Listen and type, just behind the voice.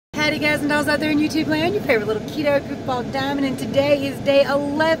Howdy guys and dolls out there in YouTube land, your favorite little keto goofball diamond, and today is day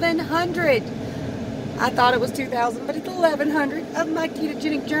 1100. I thought it was 2000, but it's 1100 of my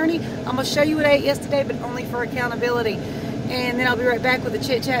ketogenic journey. I'm going to show you what I ate yesterday, but only for accountability. And then I'll be right back with a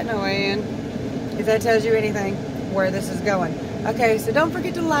chit chat no end, if that tells you anything where this is going. Okay, so don't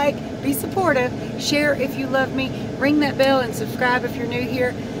forget to like, be supportive, share if you love me, ring that bell, and subscribe if you're new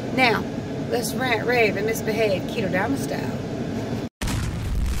here. Now, let's rant, rave, and misbehave Keto Diamond style.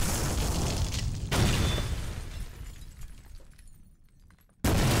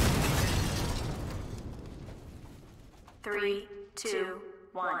 Three, two,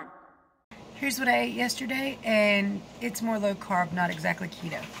 one. Here's what I ate yesterday, and it's more low carb, not exactly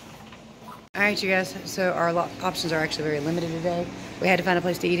keto. Alright you guys, so our options are actually very limited today. We had to find a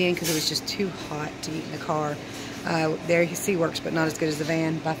place to eat in because it was just too hot to eat in the car. There you see works, but not as good as the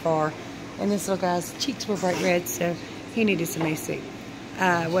van by far. And this little guy's cheeks were bright red, so he needed some AC.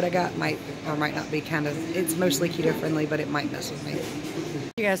 What I got might or might not be it's mostly keto friendly, but it might mess with me.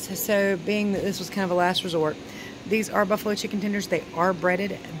 You guys, so being that this was kind of a last resort, these are buffalo chicken tenders. They are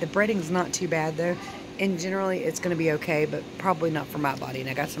breaded. The breading's not too bad though. And generally it's going to be okay, but probably not for my body. And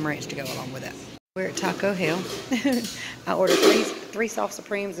I got some ranch to go along with it. We're at Taco Hill. I ordered three soft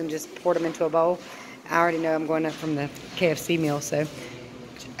Supremes and just poured them into a bowl. I already know I'm going up from the KFC meal, so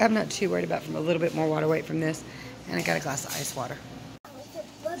I'm not too worried about from a little bit more water weight from this. And I got a glass of ice water.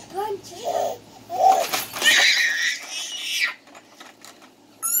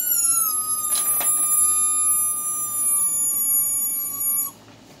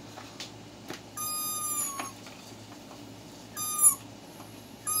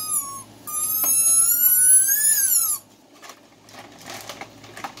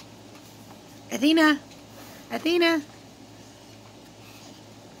 Athena! Athena!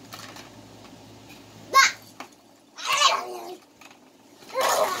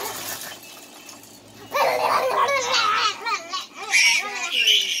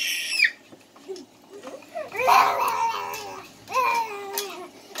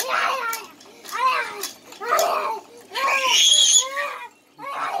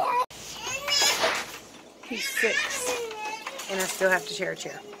 He's 6, and I still have to share a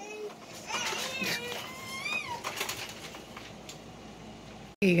chair.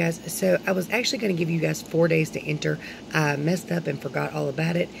 Hey you guys, so I was actually going to give you guys 4 days to enter. I messed up and forgot all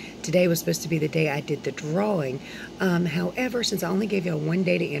about it. Today was supposed to be the day I did the drawing. However, since I only gave y'all 1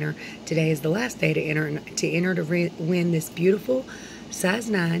 day to enter, today is the last day to enter to win this beautiful size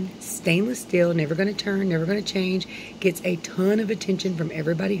 9 stainless steel, never going to turn, never going to change, gets a ton of attention from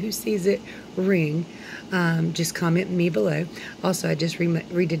everybody who sees it ring. Just comment me below. Also, I just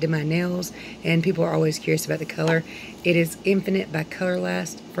redid my nails, and people are always curious about the color. It is Infinite by Color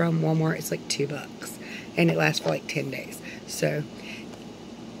Last from Walmart. It's like $2, and it lasts for like 10 days. So,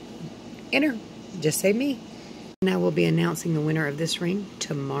 enter. Just say me. And I will be announcing the winner of this ring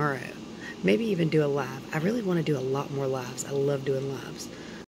tomorrow. Maybe even do a live. I really want to do a lot more lives. I love doing lives.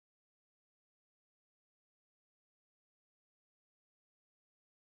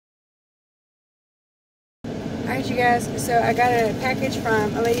 Alright you guys, so I got a package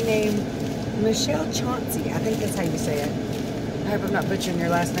from a lady named Michelle Chauncey. I think that's how you say it. I hope I'm not butchering your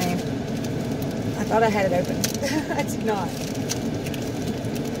last name. I thought I had it open. I did not.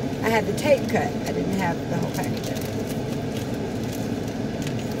 I had the tape cut. I didn't have the whole package open.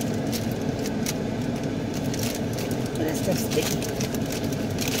 This stuff's sticky.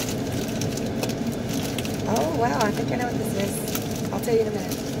 Oh wow, I think I know what this is. I'll tell you in a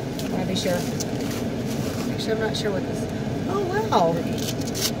minute. I want to be sure. Actually, I'm not sure what this is. Oh wow.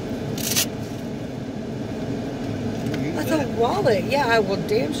 That's a wallet. Yeah, I will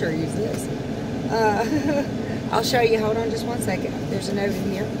damn sure use this. I'll show you. Hold on just 1 second. There's a note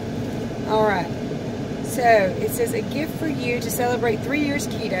in here. Alright. So, it says, a gift for you to celebrate 3 years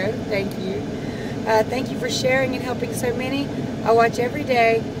keto. Thank you. Thank you for sharing and helping so many. I watch every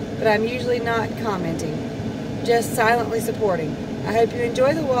day, but I'm usually not commenting, just silently supporting. I hope you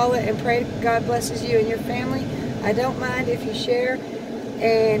enjoy the wallet and pray God blesses you and your family. I don't mind if you share,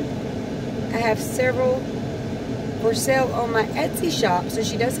 and I have several for sale on my Etsy shop. So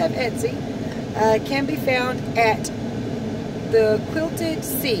she does have Etsy. Can be found at the Quilted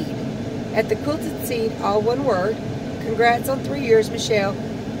Seed. At the Quilted Seed, all one word. Congrats on 3 years, Michelle.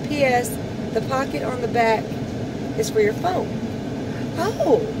 P.S. The pocket on the back is for your phone.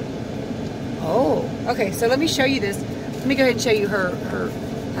 Oh. Oh. Okay, so let me show you this. Let me go ahead and show you her I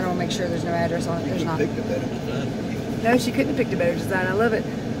don't want to make sure there's no address on it. There's not. Picked a better design. No, she couldn't have picked a better design. I love it.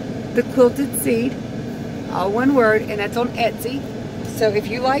 The Quilted Seed. All one word, and that's on Etsy. So if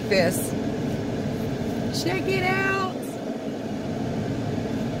you like this, check it out.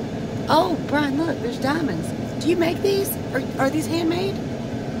 Oh, Brian, look, there's diamonds. Do you make these? Are these handmade?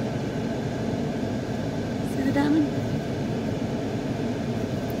 See the diamond?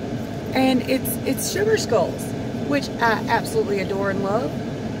 And it's sugar skulls, which I absolutely adore and love.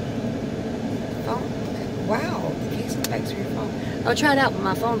 Oh, wow, the case on the back's for your phone. I'll try it out, but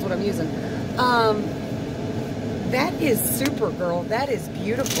my phone's what I'm using. That is super, girl. That is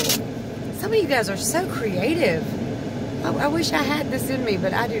beautiful. Some of you guys are so creative. I wish I had this in me,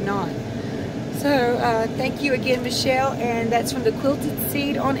 but I do not. So, thank you again, Michelle, and that's from the Quilted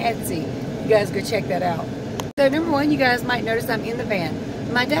Seed on Etsy. You guys go check that out. So, number one, you guys might notice I'm in the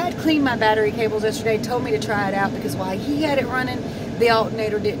van. My dad cleaned my battery cables yesterday, told me to try it out because while he had it running, the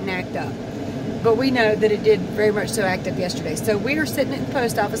alternator didn't act up. But we know that it did very much so act up yesterday. So, we are sitting at the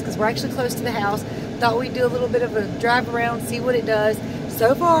post office because we're actually close to the house. Thought we'd do a little bit of a drive around, see what it does.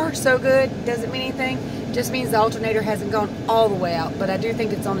 So far, so good. Doesn't mean anything. Just means the alternator hasn't gone all the way out, but I do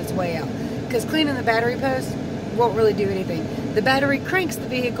think it's on its way out. Because cleaning the battery post won't really do anything. The battery cranks the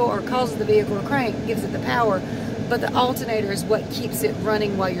vehicle or causes the vehicle to crank, gives it the power, but the alternator is what keeps it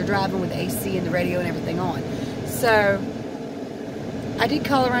running while you're driving with the AC and the radio and everything on. So, I did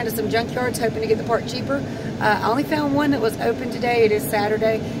call around to some junkyards hoping to get the part cheaper. I only found one that was open today. It is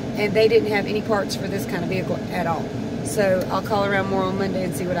Saturday, and they didn't have any parts for this kind of vehicle at all. So, I'll call around more on Monday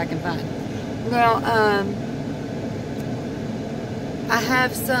and see what I can find. Well, I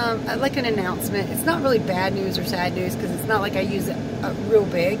have some, like an announcement. It's not really bad news or sad news because it's not like I use it real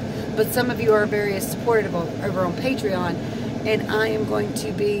big, but some of you are very supportive over on Patreon, and I am going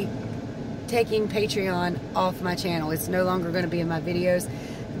to be taking Patreon off my channel. It's no longer going to be in my videos.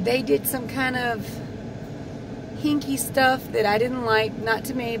 They did some kind of hinky stuff that I didn't like, not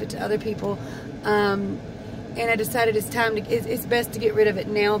to me, but to other people, and I decided it's time to, it's best to get rid of it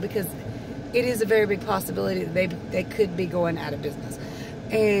now because it is a very big possibility that they could be going out of business.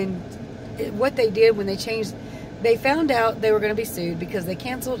 And what they did when they changed, they found out they were going to be sued because they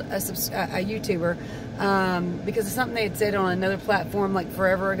canceled a YouTuber because of something they had said on another platform like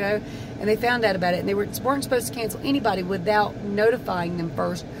forever ago, and they found out about it, and they weren't supposed to cancel anybody without notifying them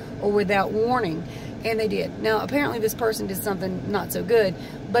first or without warning, and they did. Now, apparently this person did something not so good,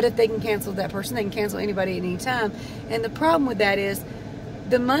 but if they can cancel that person, they can cancel anybody at any time. And the problem with that is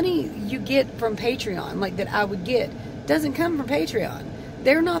the money you get from Patreon, like that I would get, doesn't come from Patreon.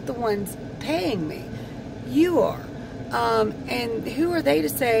 They're not the ones paying me. You are. And who are they to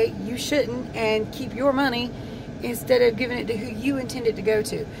say you shouldn't and keep your money instead of giving it to who you intend it to go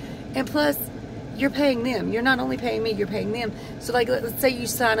to? And plus, you're paying them. You're not only paying me, you're paying them. So like, let's say you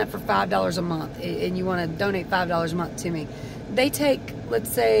sign up for $5 a month and you want to donate $5 a month to me. They take, let's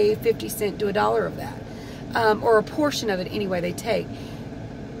say, 50 cents to $1 of that. Or a portion of it anyway they take.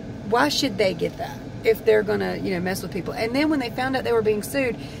 Why should they get that if they're going to, mess with people? And then when they found out they were being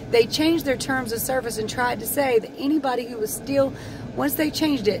sued, they changed their terms of service and tried to say that anybody who was still, once they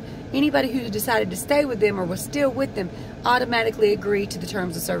changed it, anybody who decided to stay with them or was still with them automatically agreed to the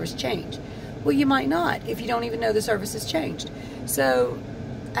terms of service change. Well, you might not if you don't even know the service has changed. So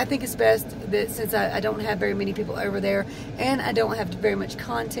I think it's best that since I don't have very many people over there and I don't have very much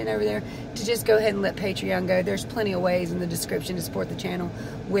content over there, to just go ahead and let Patreon go. There's plenty of ways in the description to support the channel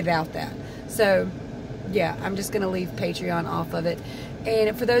without that. So yeah, I'm just going to leave Patreon off of it.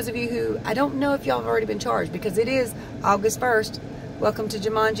 And for those of you who, I don't know if y'all have already been charged because it is August 1st. Welcome to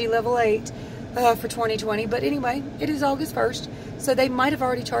Jumanji Level 8 for 2020. But anyway, it is August 1st. So they might have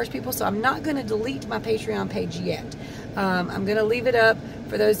already charged people. So I'm not going to delete my Patreon page yet. I'm going to leave it up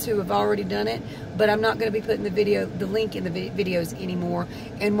for those who have already done it. But I'm not going to be putting the link in the videos anymore.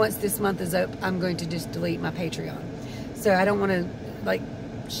 And once this month is up, I'm going to just delete my Patreon. So I don't want to, like,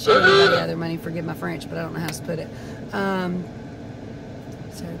 shit anybody out of their money, forgive my French, but I don't know how to put it.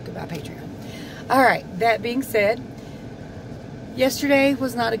 So goodbye Patreon. Alright, that being said, yesterday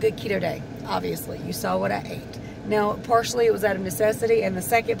was not a good keto day, obviously. You saw what I ate. Now, partially it was out of necessity, and the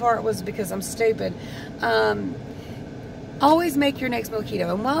second part was because I'm stupid. Always make your next meal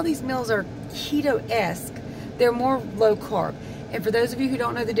keto, and while these meals are keto-esque, they're more low carb. And for those of you who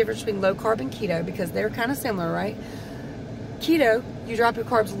don't know the difference between low carb and keto, because they're kind of similar, right? Keto, you drop your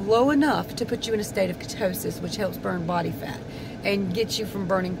carbs low enough to put you in a state of ketosis, which helps burn body fat and gets you from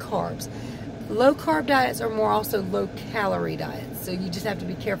burning carbs. Low carb diets are more also low calorie diets, so you just have to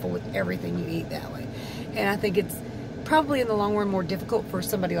be careful with everything you eat that way. And I think it's probably in the long run more difficult for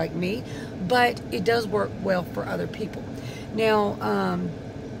somebody like me, but it does work well for other people. Now,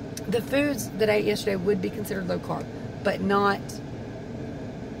 the foods that I ate yesterday would be considered low carb, but not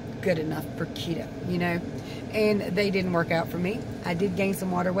good enough for keto, and they didn't work out for me. I did gain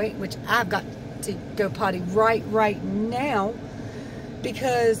some water weight, which I've got to go potty right now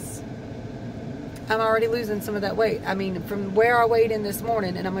because I'm already losing some of that weight. I mean, from where I weighed in this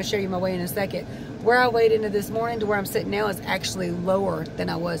morning, and I'm going to show you my weight in a second, where I weighed into this morning to where I'm sitting now is actually lower than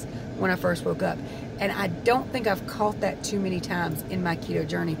I was when I first woke up. And I don't think I've caught that too many times in my keto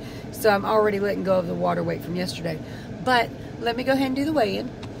journey. So I'm already letting go of the water weight from yesterday. But let me go ahead and do the weigh-in.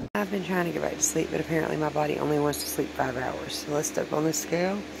 I've been trying to get back to sleep, but apparently my body only wants to sleep 5 hours. So let's step on this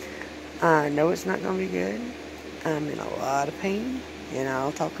scale. I know it's not going to be good. I'm in a lot of pain, and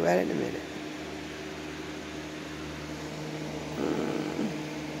I'll talk about it in a minute.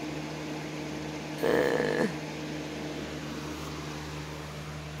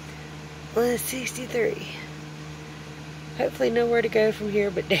 163. Hopefully nowhere to go from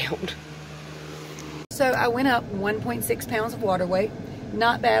here but down. So I went up 1.6 pounds of water weight.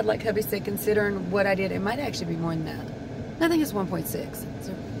 Not bad, like hubby said, considering what I did. It might actually be more than that. I think it's 1.6.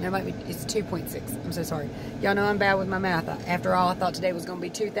 So no, it might be, it's 2.6. I'm so sorry. Y'all know I'm bad with my math. After all, I thought today was going to be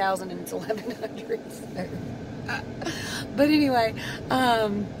 2,000 and it's 1,100. So. But anyway,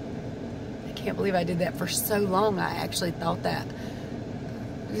 I can't believe I did that for so long. I actually thought that.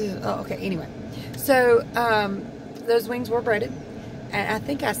 Oh, okay, anyway. So, those wings were breaded. And I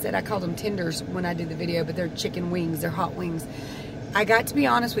think I said I called them tenders when I did the video, but they're chicken wings. They're hot wings. I got to be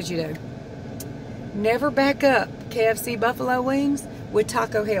honest with you, though. Never back up KFC buffalo wings with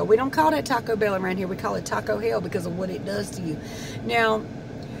Taco Hell. We don't call that Taco Bell around here. We call it Taco Hell because of what it does to you. Now,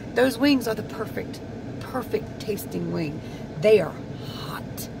 those wings are the perfect tasting wing. They are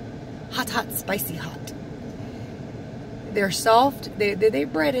hot. Hot, spicy hot. They're soft. They're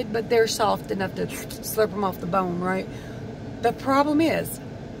breaded, but they're soft enough to slurp them off the bone, right? The problem is,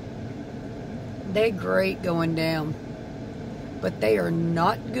 they're great going down, but they are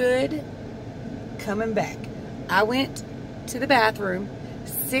not good coming back. I went to the bathroom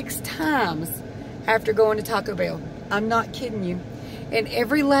 6 times after going to Taco Bell. I'm not kidding you. And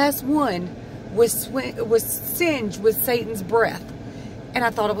every last one was singed with Satan's breath. And I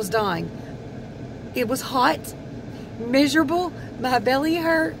thought I was dying. It was hot. Miserable, my belly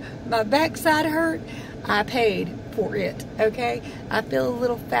hurt, my backside hurt. I paid for it, okay? I feel a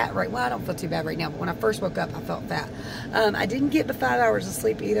little fat right, well, I don't feel too bad right now, but when I first woke up, I felt fat. I didn't get the 5 hours of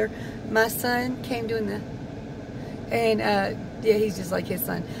sleep either. My son came doing the, and yeah, he's just like his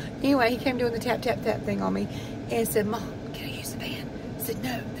son. Anyway, he came doing the tap, tap, tap thing on me and said, Mom, can I use the van? I said,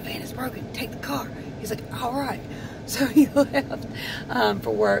 no, the van is broken, take the car. He's like, all right. So he left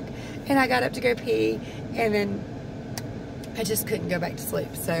for work, and I got up to go pee, and then I just couldn't go back to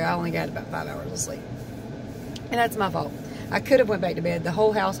sleep, so I only got about 5 hours of sleep. And that's my fault. I could have went back to bed. The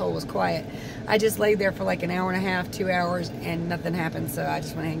whole household was quiet. I just laid there for like an hour and a half, 2 hours, and nothing happened, so I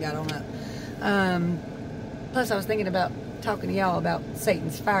just went ahead and got on up. Plus, I was thinking about talking to y'all about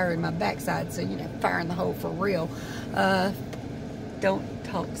Satan's fire in my backside, so, you know, fire in the hole for real. Don't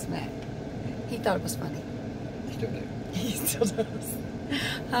talk smack. He thought it was funny. He still do. He still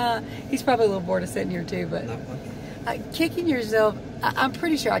does. He's probably a little bored of sitting here, too, but... Not funny. Kicking yourself, I'm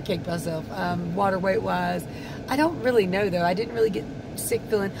pretty sure I kicked myself, water weight wise. I don't really know though. I didn't really get sick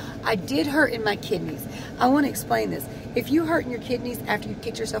feeling. I did hurt in my kidneys. I want to explain this. If you hurt in your kidneys after you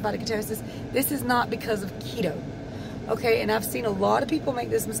kicked yourself out of ketosis, this is not because of keto. Okay, and I've seen a lot of people make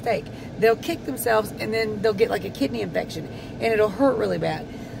this mistake. They'll kick themselves and then they'll get like a kidney infection and it'll hurt really bad.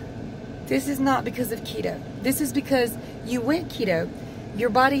 This is not because of keto. This is because you went keto. Your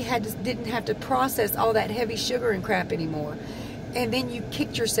body didn't have to process all that heavy sugar and crap anymore. And then you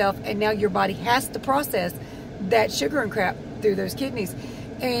kicked yourself, and now your body has to process that sugar and crap through those kidneys.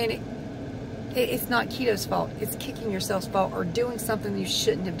 And it's not keto's fault. It's kicking yourself's fault or doing something you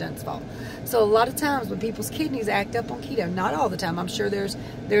shouldn't have done's fault. So a lot of times when people's kidneys act up on keto, not all the time. I'm sure there's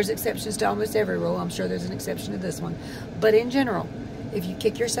exceptions to almost every rule. I'm sure there's an exception to this one. But in general, if you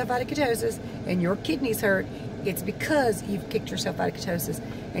kick yourself out of ketosis and your kidneys hurt, it's because you've kicked yourself out of ketosis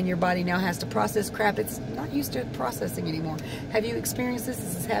and your body now has to process crap it's not used to processing anymore. Have you experienced this?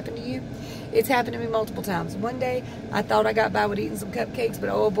 Has this happened to you? It's happened to me multiple times. One day, I thought I got by with eating some cupcakes, but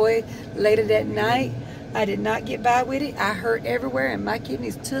oh boy, later that night, I did not get by with it. I hurt everywhere and my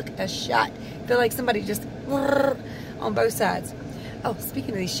kidneys took a shot. I feel like somebody just on both sides. Oh,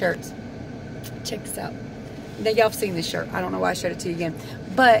 speaking of these shirts, check this out. Now, y'all have seen this shirt. I don't know why I showed it to you again.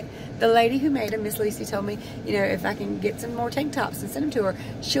 But the lady who made them, Miss Lacey, told me, you know, if I can get some more tank tops and send them to her,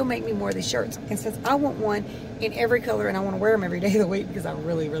 she'll make me more of these shirts. And since I want one in every color and I want to wear them every day of the week because I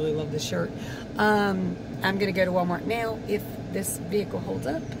really, really love this shirt, I'm going to go to Walmart now if this vehicle holds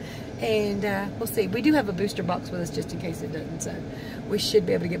up. And we'll see. We do have a booster box with us just in case it doesn't. So we should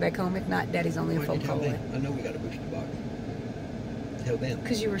be able to get back home. If not, Daddy's only a phone call away. I know we got a booster box. Tell them.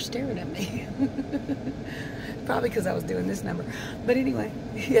 Because you were staring at me. Probably because I was doing this number. But anyway,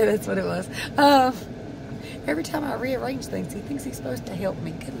 yeah, that's what it was. Every time I rearrange things, he thinks he's supposed to help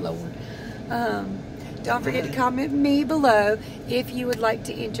me. Good Lord. Don't forget to comment me below if you would like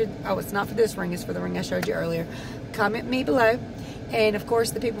to enter. Oh, it's not for this ring. It's for the ring I showed you earlier. Comment me below. And, of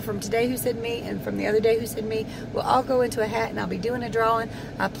course, the people from today who said me and from the other day who said me will all go into a hat, and I'll be doing a drawing.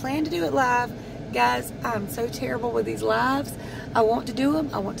 I plan to do it live. Guys, I'm so terrible with these lives. I want to do them.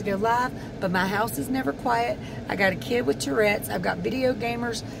 I want to go live, but my house is never quiet. I got a kid with Tourette's. I've got video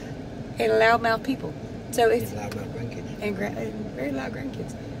gamers and loudmouth people. So it's Loudmouth grandkids. And very loud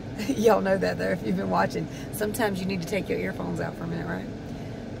grandkids. Y'all know that, though, if you've been watching. Sometimes you need to take your earphones out for a minute, right?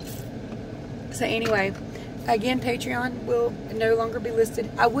 So anyway, again, Patreon will no longer be listed.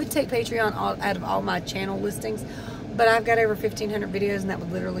 I would take Patreon out of all my channel listings, but I've got over 1,500 videos, and that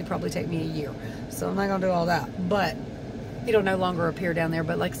would literally probably take me a year. So I'm not going to do all that. But it'll no longer appear down there.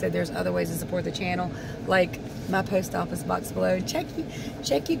 But like I said, there's other ways to support the channel, like my post office box below. Check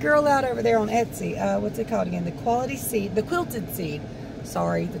your girl out over there on Etsy. What's it called again? The Quality Seed. The Quilted Seed.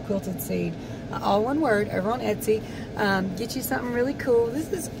 Sorry, the Quilted Seed. All one word, over on Etsy. Get you something really cool.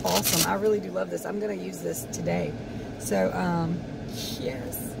 This is awesome. I really do love this. I'm going to use this today. So,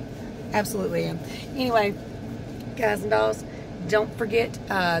 yes. Absolutely am. Anyway, guys and dolls, don't forget,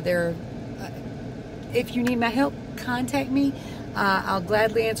 if you need my help, contact me. I'll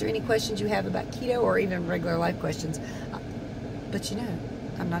gladly answer any questions you have about keto or even regular life questions. But you know,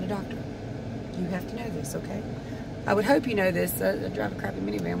 I'm not a doctor. You have to know this, okay? I would hope you know this. I drive a crappy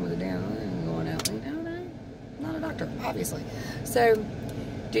minivan with a damn thing going out. You know, I'm not a doctor, obviously. So,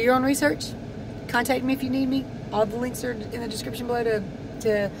 do your own research. Contact me if you need me. All the links are in the description below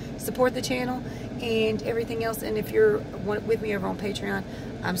to support the channel and everything else. And if you're with me over on Patreon,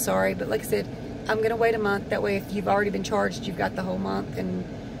 I'm sorry. But like I said, I'm going to wait a month. That way, if you've already been charged, you've got the whole month, and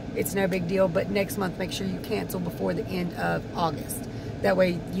it's no big deal. But next month, make sure you cancel before the end of August. That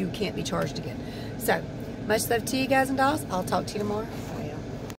way, you can't be charged again. So, much love to you guys and dolls. I'll talk to you tomorrow.